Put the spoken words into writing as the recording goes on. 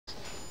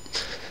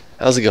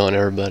How's it going,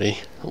 everybody?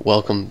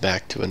 Welcome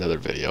back to another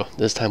video.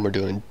 This time we're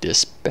doing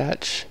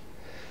dispatch.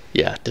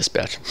 Yeah,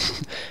 dispatch.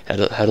 had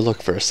to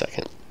look for a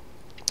second.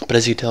 But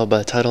as you can tell by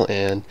the title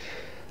and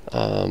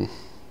I'm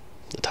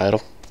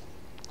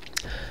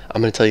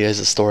going to tell you guys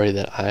a story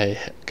that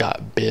I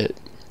got bit,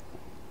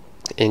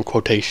 in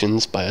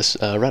quotations, by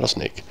a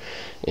rattlesnake.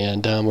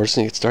 And we're just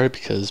going to get started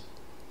because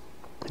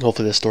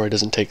hopefully this story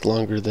doesn't take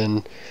longer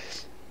than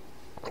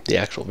the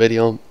actual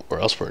video, or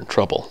else we're in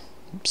trouble.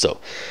 So,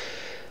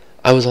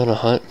 I was on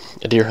a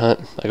deer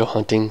hunt. I go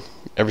hunting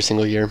every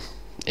single year,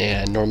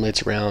 and normally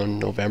it's around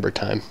November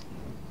time,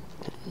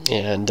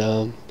 and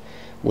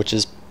which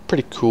is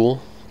pretty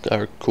cool,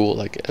 or cool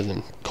like as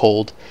in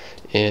cold,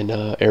 in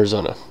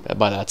Arizona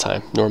by that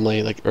time.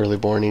 Normally, like early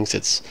mornings,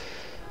 it's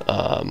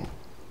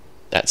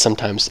at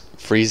sometimes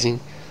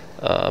freezing,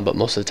 but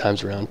most of the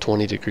times around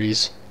 20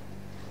 degrees,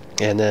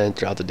 and then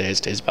throughout the day it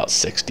stays about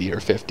 60 or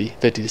 50 to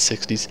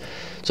 60s.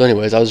 So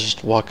anyways, I was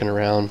just walking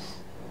around.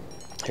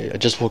 I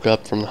just woke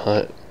up from the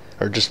hunt,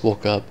 or just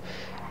woke up,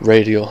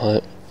 ready to go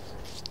hunt,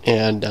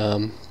 and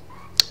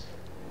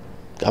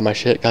got my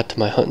shit, got to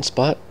my hunting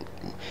spot,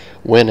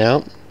 went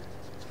out,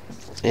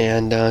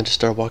 and just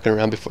started walking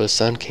around before the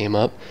sun came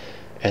up.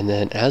 And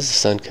then as the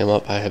sun came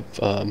up, I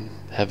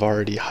have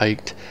already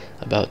hiked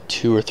about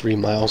 2 or 3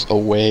 miles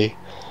away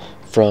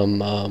from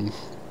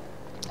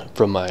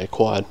my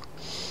quad,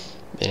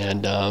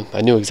 and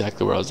I knew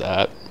exactly where I was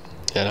at.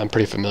 And I'm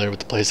pretty familiar with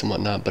the place and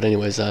whatnot. But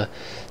anyways, so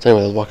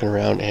anyway, I was walking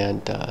around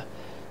and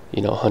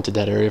hunted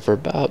that area for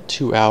about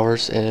 2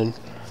 hours. And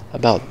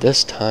about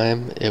this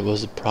time, it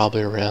was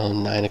probably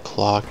around 9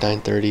 o'clock,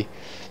 9:30,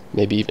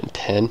 maybe even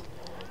 10.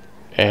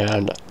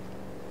 And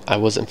I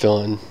wasn't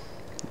feeling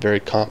very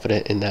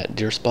confident in that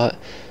deer spot,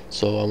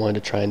 so I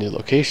wanted to try a new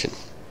location.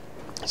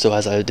 So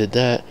as I did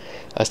that,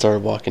 I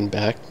started walking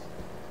back,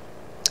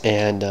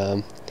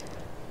 and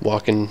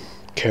walking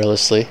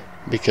carelessly,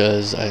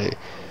 because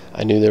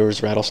I knew there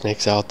was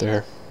rattlesnakes out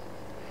there,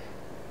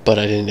 but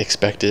I didn't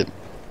expect it.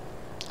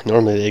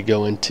 Normally they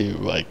go into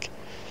like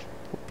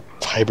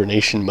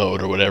hibernation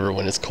mode or whatever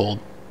when it's cold,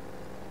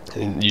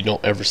 and you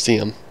don't ever see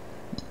them.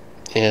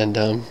 And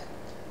so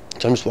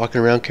I'm just walking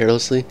around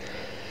carelessly,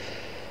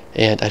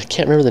 and I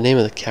can't remember the name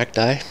of the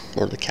cacti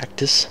or the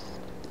cactus,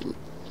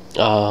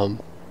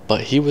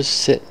 but he was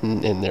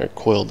sitting in there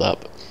coiled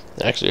up,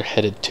 actually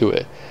headed to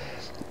it.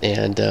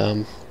 And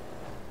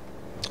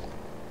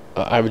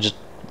I would just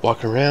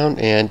walking around,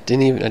 and I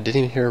didn't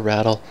even hear a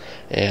rattle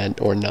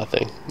or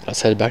nothing. I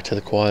was headed back to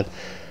the quad,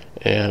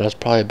 and I was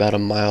probably about a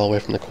mile away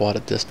from the quad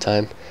at this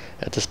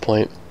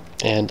point,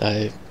 and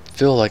I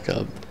feel like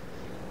a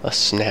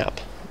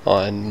snap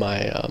on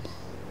my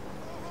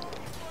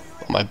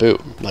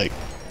boot, like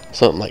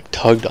something like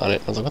tugged on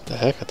it. I was like, what the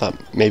heck? I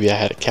thought maybe I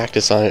had a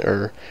cactus on it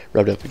or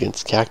rubbed up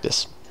against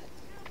cactus.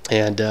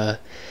 And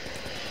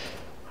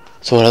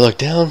so when I looked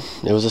down,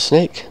 it was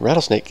a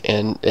rattlesnake,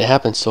 and it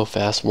happened so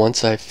fast.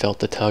 Once I felt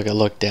the tug, I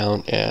looked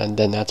down, and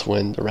then that's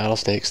when the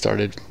rattlesnake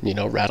started,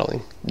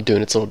 rattling,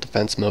 doing its little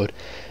defense mode,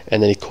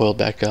 and then he coiled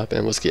back up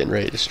and was getting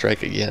ready to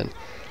strike again.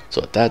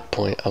 So at that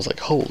point, I was like,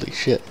 holy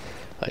shit.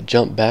 I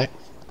jumped back,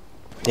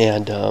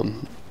 and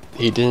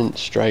he didn't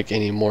strike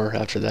anymore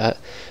after that,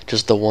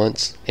 just the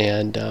once,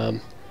 and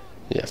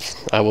yeah,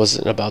 I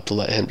wasn't about to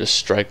let him just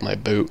strike my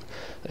boot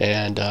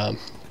and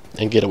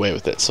get away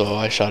with it, so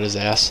I shot his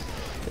ass.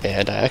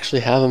 And I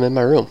actually have him in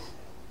my room.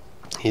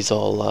 He's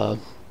all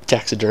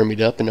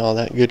taxidermied up and all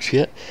that good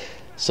shit.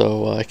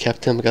 So I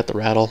kept him, got the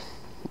rattle,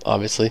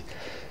 obviously.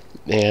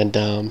 And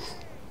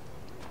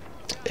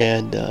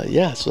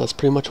yeah, so that's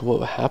pretty much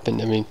what happened.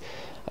 I mean,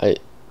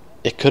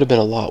 it could have been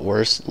a lot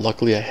worse.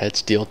 Luckily, I had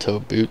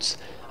steel-toe boots.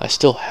 I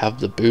still have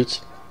the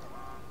boots,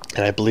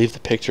 and I believe the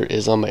picture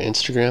is on my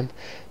Instagram,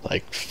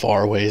 like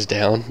far ways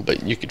down,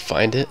 but you could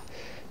find it.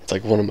 It's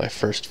like one of my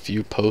first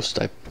few posts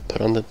I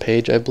put on the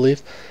page, I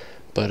believe.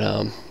 But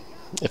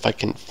if I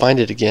can find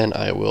it again,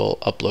 I will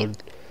upload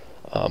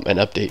an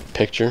update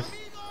picture.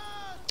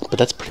 But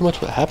that's pretty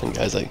much what happened,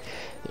 guys. Like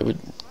it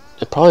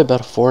probably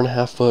about a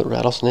 4.5 foot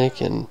rattlesnake,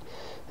 and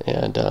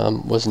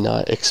was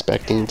not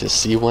expecting to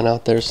see one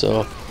out there.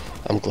 So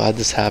I'm glad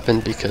this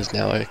happened, because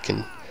now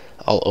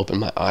I'll open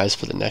my eyes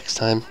for the next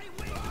time.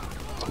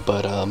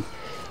 But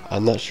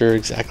I'm not sure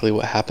exactly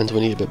what happens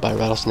when you get bit by a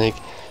rattlesnake,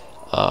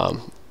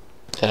 and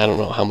I don't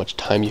know how much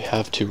time you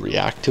have to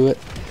react to it.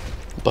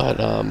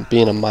 But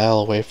being a mile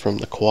away from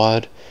the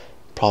quad,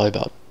 probably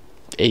about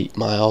 8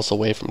 miles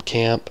away from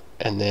camp,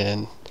 and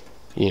then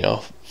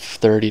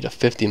 30 to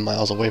 50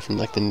 miles away from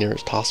like the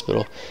nearest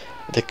hospital,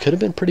 that could have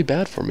been pretty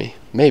bad for me.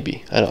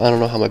 Maybe I don't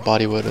know how my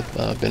body would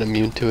have been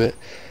immune to it,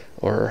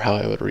 or how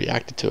I would have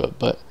reacted to it.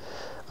 But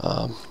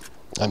I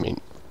mean,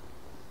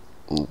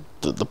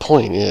 the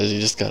point is, you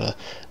just gotta,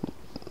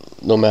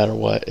 no matter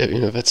what,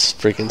 if it's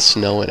freaking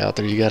snowing out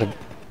there, you gotta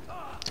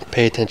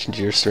pay attention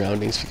to your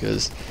surroundings,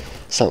 because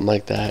something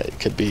like that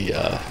could be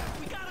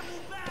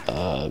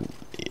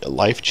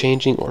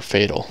life-changing or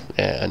fatal,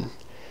 and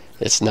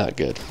it's not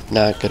good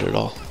at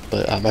all.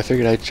 But I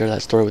figured I'd share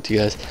that story with you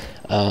guys.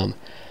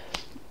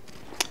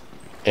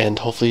 and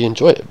hopefully you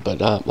enjoy it. But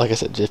like I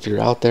said, if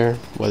you're out there,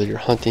 whether you're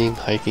hunting,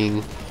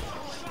 hiking,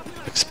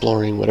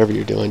 exploring, whatever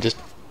you're doing, just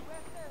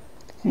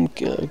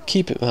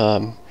keep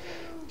a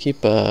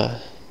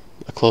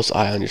close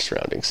eye on your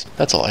surroundings.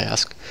 That's all I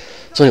ask.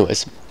 So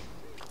anyways,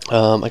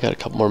 I got a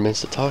couple more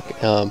minutes to talk.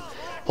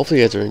 Hopefully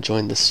you guys are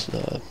enjoying this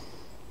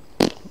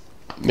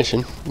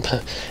mission.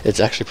 It's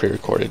actually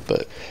pre-recorded,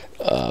 but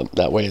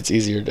that way it's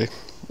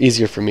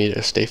easier for me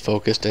to stay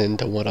focused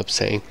into what I'm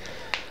saying.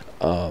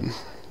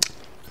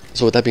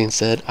 So with that being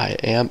said, I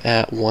am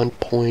at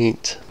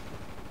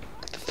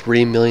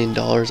 $1.3 million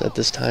at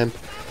this time,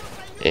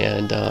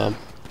 and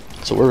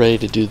so we're ready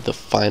to do the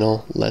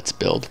final Let's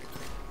Build,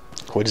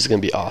 which is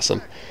going to be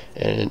awesome.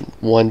 And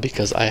one,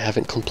 because I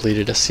haven't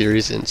completed a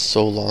series in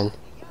so long,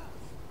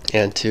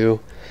 and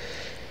two,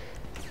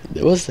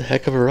 it was a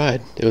heck of a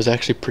ride. It was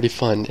actually pretty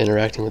fun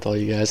interacting with all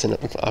you guys, and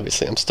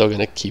obviously I'm still going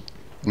to keep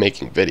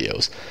making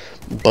videos,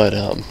 but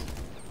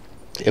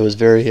it was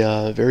very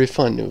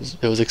fun.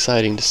 It was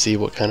exciting to see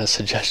what kind of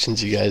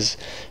suggestions you guys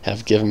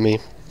have given me,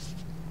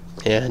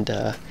 and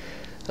I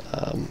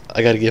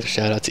got to give a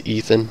shout out to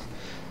Ethan,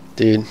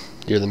 dude.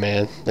 You're the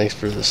man. Thanks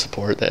for the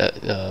support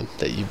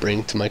that you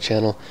bring to my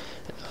channel.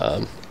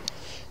 Well,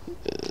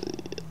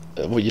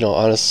 you know,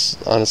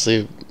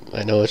 honestly,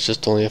 I know it's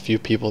just only a few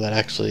people that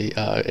actually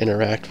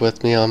interact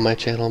with me on my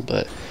channel,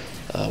 but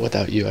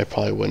without you, I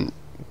probably wouldn't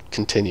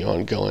continue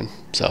on going.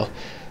 So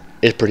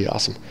it's pretty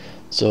awesome.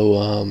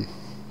 So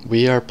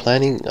we are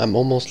planning. I'm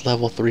almost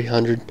level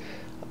 300.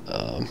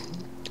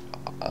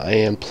 I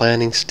am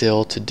planning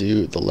still to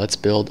do the Let's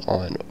Build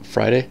on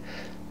Friday,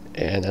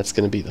 and that's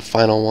going to be the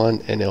final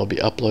one, and it'll be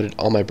uploaded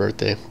on my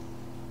birthday,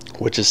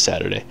 which is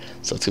Saturday.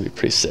 So it's going to be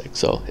pretty sick.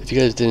 So if you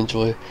guys did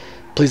enjoy,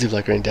 please leave a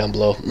like rating down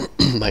below.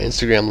 My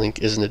Instagram link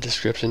is in the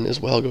description as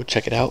well. Go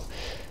check it out,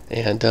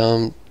 and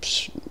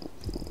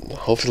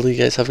hopefully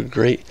you guys have a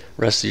great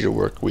rest of your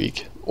work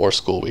week or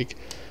school week.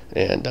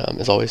 And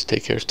as always,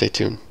 take care, stay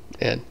tuned,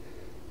 and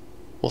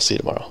we'll see you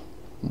tomorrow.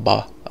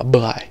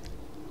 Bye.